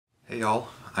y'all,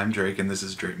 I'm Drake and this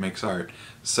is Drake Makes Art.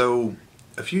 So,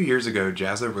 a few years ago,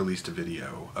 Jazza released a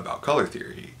video about color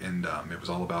theory, and it was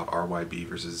all about RYB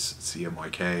versus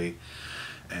CMYK,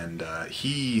 and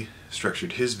he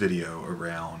structured his video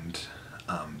around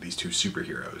these two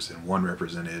superheroes, and one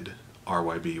represented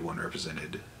RYB, one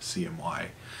represented CMY,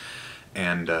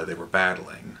 and they were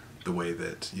battling the way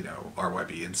that, you know,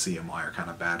 RYB and CMY are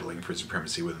kind of battling for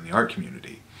supremacy within the art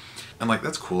community. And like,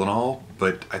 that's cool and all,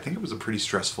 but I think it was a pretty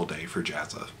stressful day for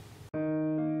Jazza.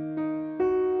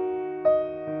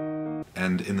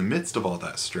 And in the midst of all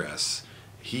that stress,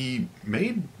 he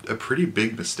made a pretty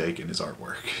big mistake in his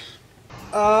artwork.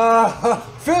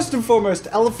 First and foremost,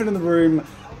 elephant in the room,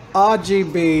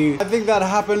 RGB. I think that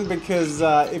happened because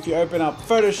if you open up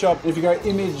Photoshop, if you go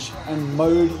image and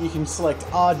mode, you can select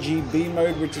RGB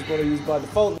mode, which is what I use by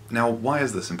default. Now, why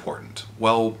is this important?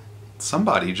 Well,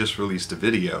 somebody just released a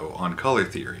video on color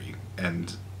theory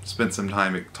and spent some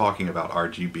time talking about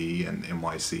RGB and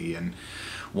MYC and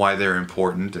why they're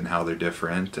important and how they're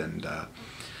different, and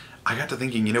I got to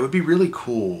thinking, you know, it'd be really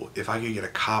cool if I could get a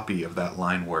copy of that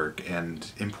line work and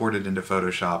import it into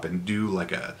Photoshop and do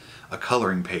like a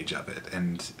coloring page of it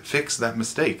and fix that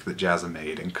mistake that Jazza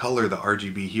made and color the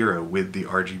RGB hero with the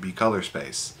RGB color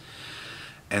space.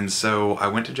 And so I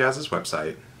went to Jazza's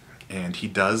website, and he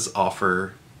does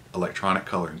offer electronic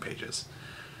coloring pages.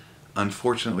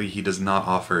 Unfortunately, he does not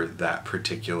offer that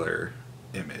particular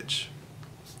image.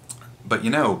 But you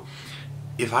know,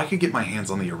 if I could get my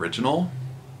hands on the original,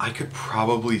 I could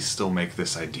probably still make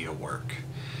this idea work.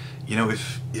 You know,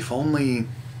 if only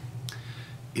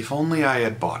I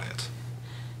had bought it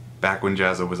back when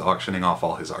Jazza was auctioning off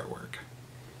all his artwork.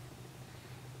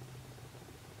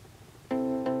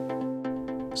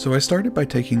 So I started by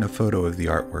taking a photo of the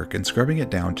artwork and scrubbing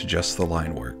it down to just the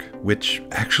line work, which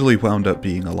actually wound up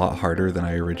being a lot harder than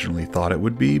I originally thought it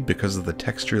would be because of the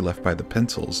texture left by the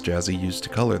pencils Jazza used to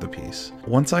color the piece.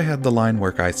 Once I had the line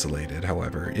work isolated,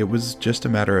 however, it was just a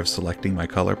matter of selecting my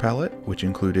color palette, which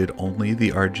included only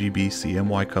the RGB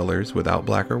CMY colors without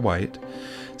black or white,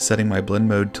 setting my blend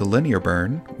mode to linear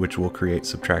burn, which will create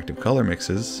subtractive color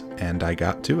mixes, and I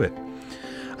got to it.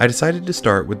 I decided to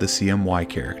start with the CMY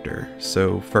character,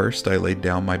 so first I laid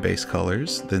down my base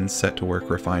colors, then set to work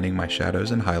refining my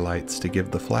shadows and highlights to give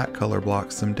the flat color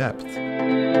blocks some depth.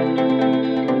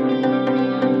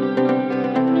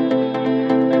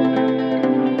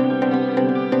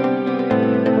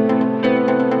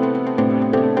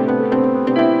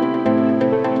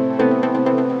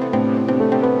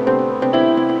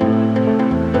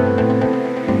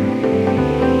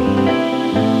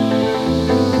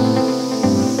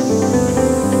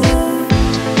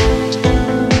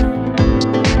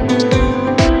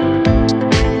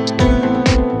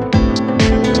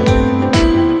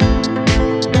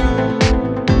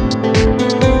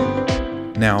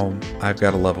 Now, I've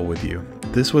got to level with you.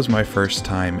 This was my first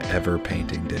time ever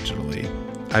painting digitally.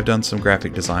 I've done some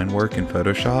graphic design work in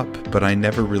Photoshop, but I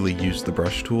never really used the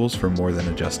brush tools for more than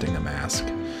adjusting a mask.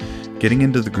 Getting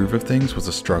into the groove of things was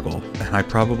a struggle, and I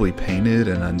probably painted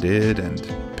and undid, and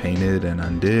painted and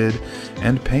undid,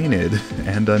 and painted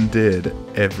and undid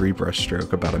every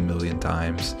brushstroke about 1,000,000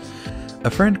 times. A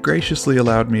friend graciously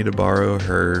allowed me to borrow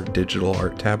her digital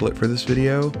art tablet for this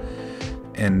video,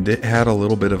 and it had a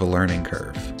little bit of a learning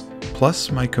curve.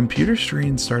 Plus, my computer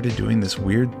screen started doing this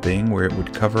weird thing where it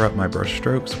would cover up my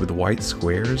brushstrokes with white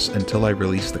squares until I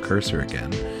released the cursor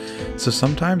again, so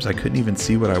sometimes I couldn't even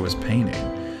see what I was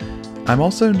painting. I'm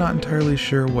also not entirely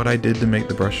sure what I did to make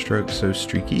the brushstrokes so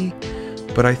streaky,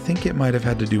 but I think it might have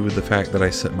had to do with the fact that I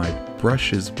set my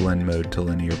brushes blend mode to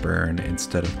linear burn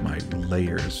instead of my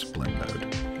layers blend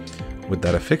mode. Would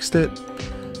that have fixed it?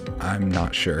 I'm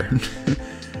not sure.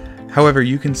 However,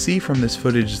 you can see from this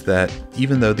footage that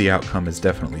even though the outcome is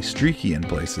definitely streaky in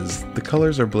places, the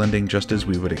colors are blending just as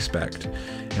we would expect,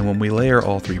 and when we layer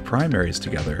all three primaries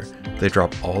together, they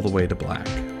drop all the way to black.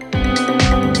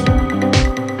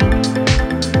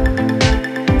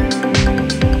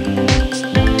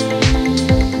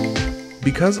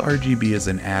 Because RGB is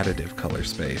an additive color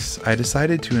space, I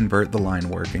decided to invert the line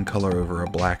work and color over a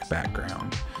black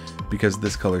background, because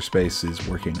this color space is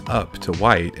working up to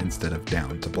white instead of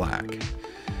down to black.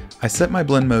 I set my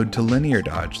blend mode to linear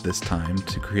dodge this time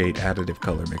to create additive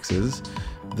color mixes.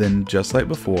 Then, just like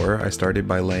before, I started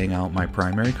by laying out my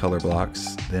primary color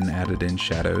blocks, then added in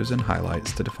shadows and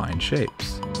highlights to define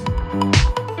shapes.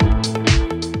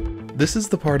 This is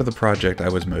the part of the project I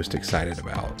was most excited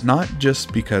about, not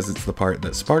just because it's the part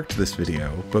that sparked this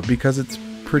video, but because it's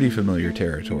pretty familiar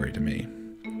territory to me.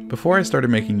 Before I started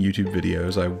making YouTube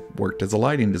videos, I worked as a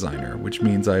lighting designer, which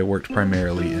means I worked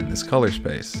primarily in this color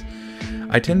space.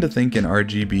 I tend to think in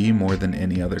RGB more than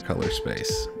any other color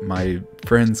space. My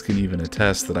friends can even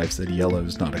attest that I've said yellow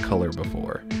is not a color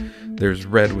before. There's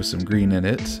red with some green in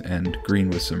it, and green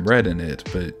with some red in it,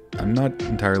 but I'm not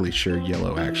entirely sure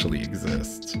yellow actually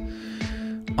exists.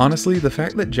 Honestly, the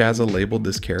fact that Jazza labeled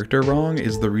this character wrong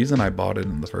is the reason I bought it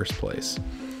in the first place.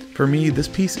 For me, this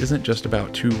piece isn't just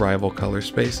about two rival color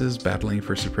spaces battling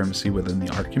for supremacy within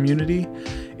the art community,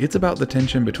 it's about the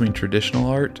tension between traditional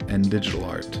art and digital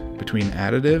art, between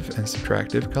additive and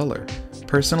subtractive color.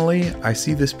 Personally, I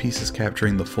see this piece as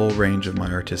capturing the full range of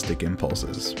my artistic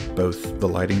impulses, both the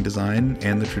lighting design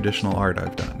and the traditional art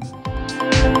I've done.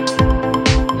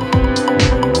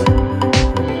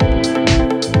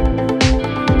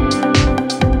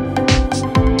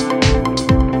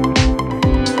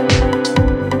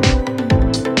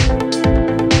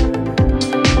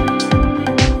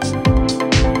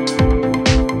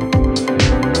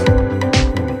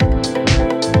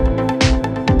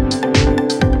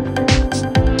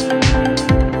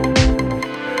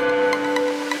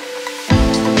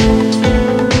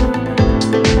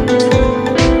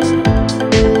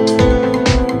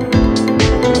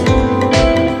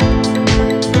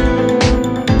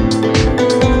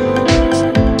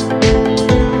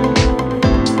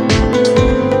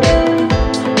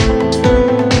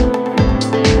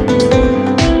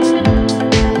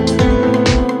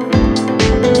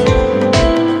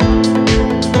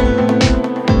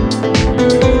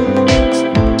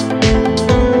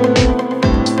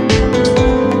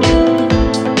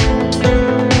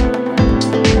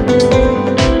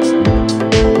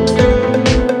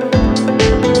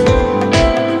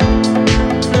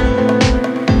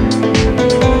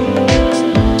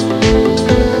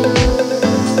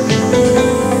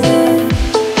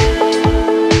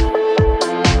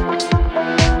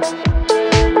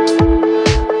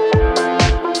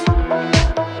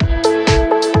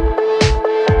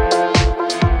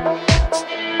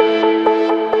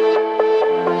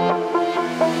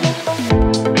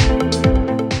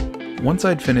 Once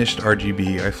I'd finished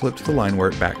RGB, I flipped the line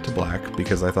work back to black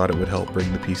because I thought it would help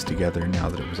bring the piece together now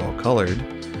that it was all colored.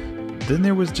 Then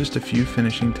there was just a few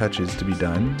finishing touches to be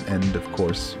done, and of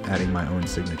course, adding my own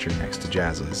signature next to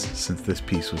Jazza's, since this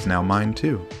piece was now mine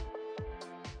too.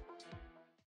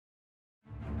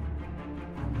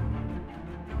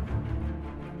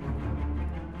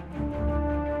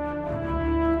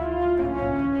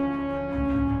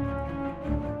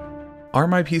 Are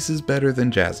my pieces better than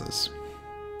Jazza's?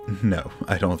 No,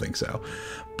 I don't think so.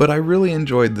 But I really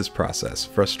enjoyed this process,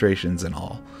 frustrations and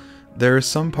all. There are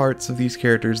some parts of these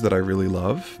characters that I really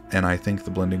love, and I think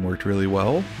the blending worked really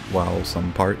well, while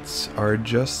some parts are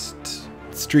just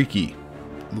streaky.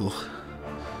 Ugh.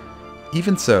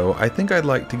 Even so, I think I'd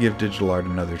like to give digital art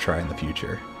another try in the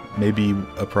future. Maybe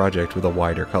a project with a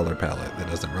wider color palette that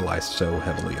doesn't rely so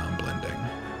heavily on blending.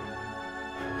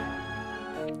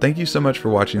 Thank you so much for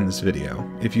watching this video.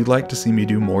 If you'd like to see me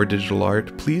do more digital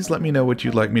art, please let me know what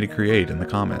you'd like me to create in the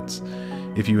comments.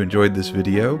 If you enjoyed this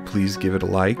video, please give it a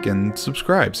like and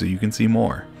subscribe so you can see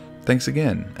more. Thanks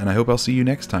again, and I hope I'll see you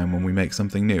next time when we make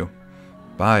something new.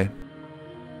 Bye.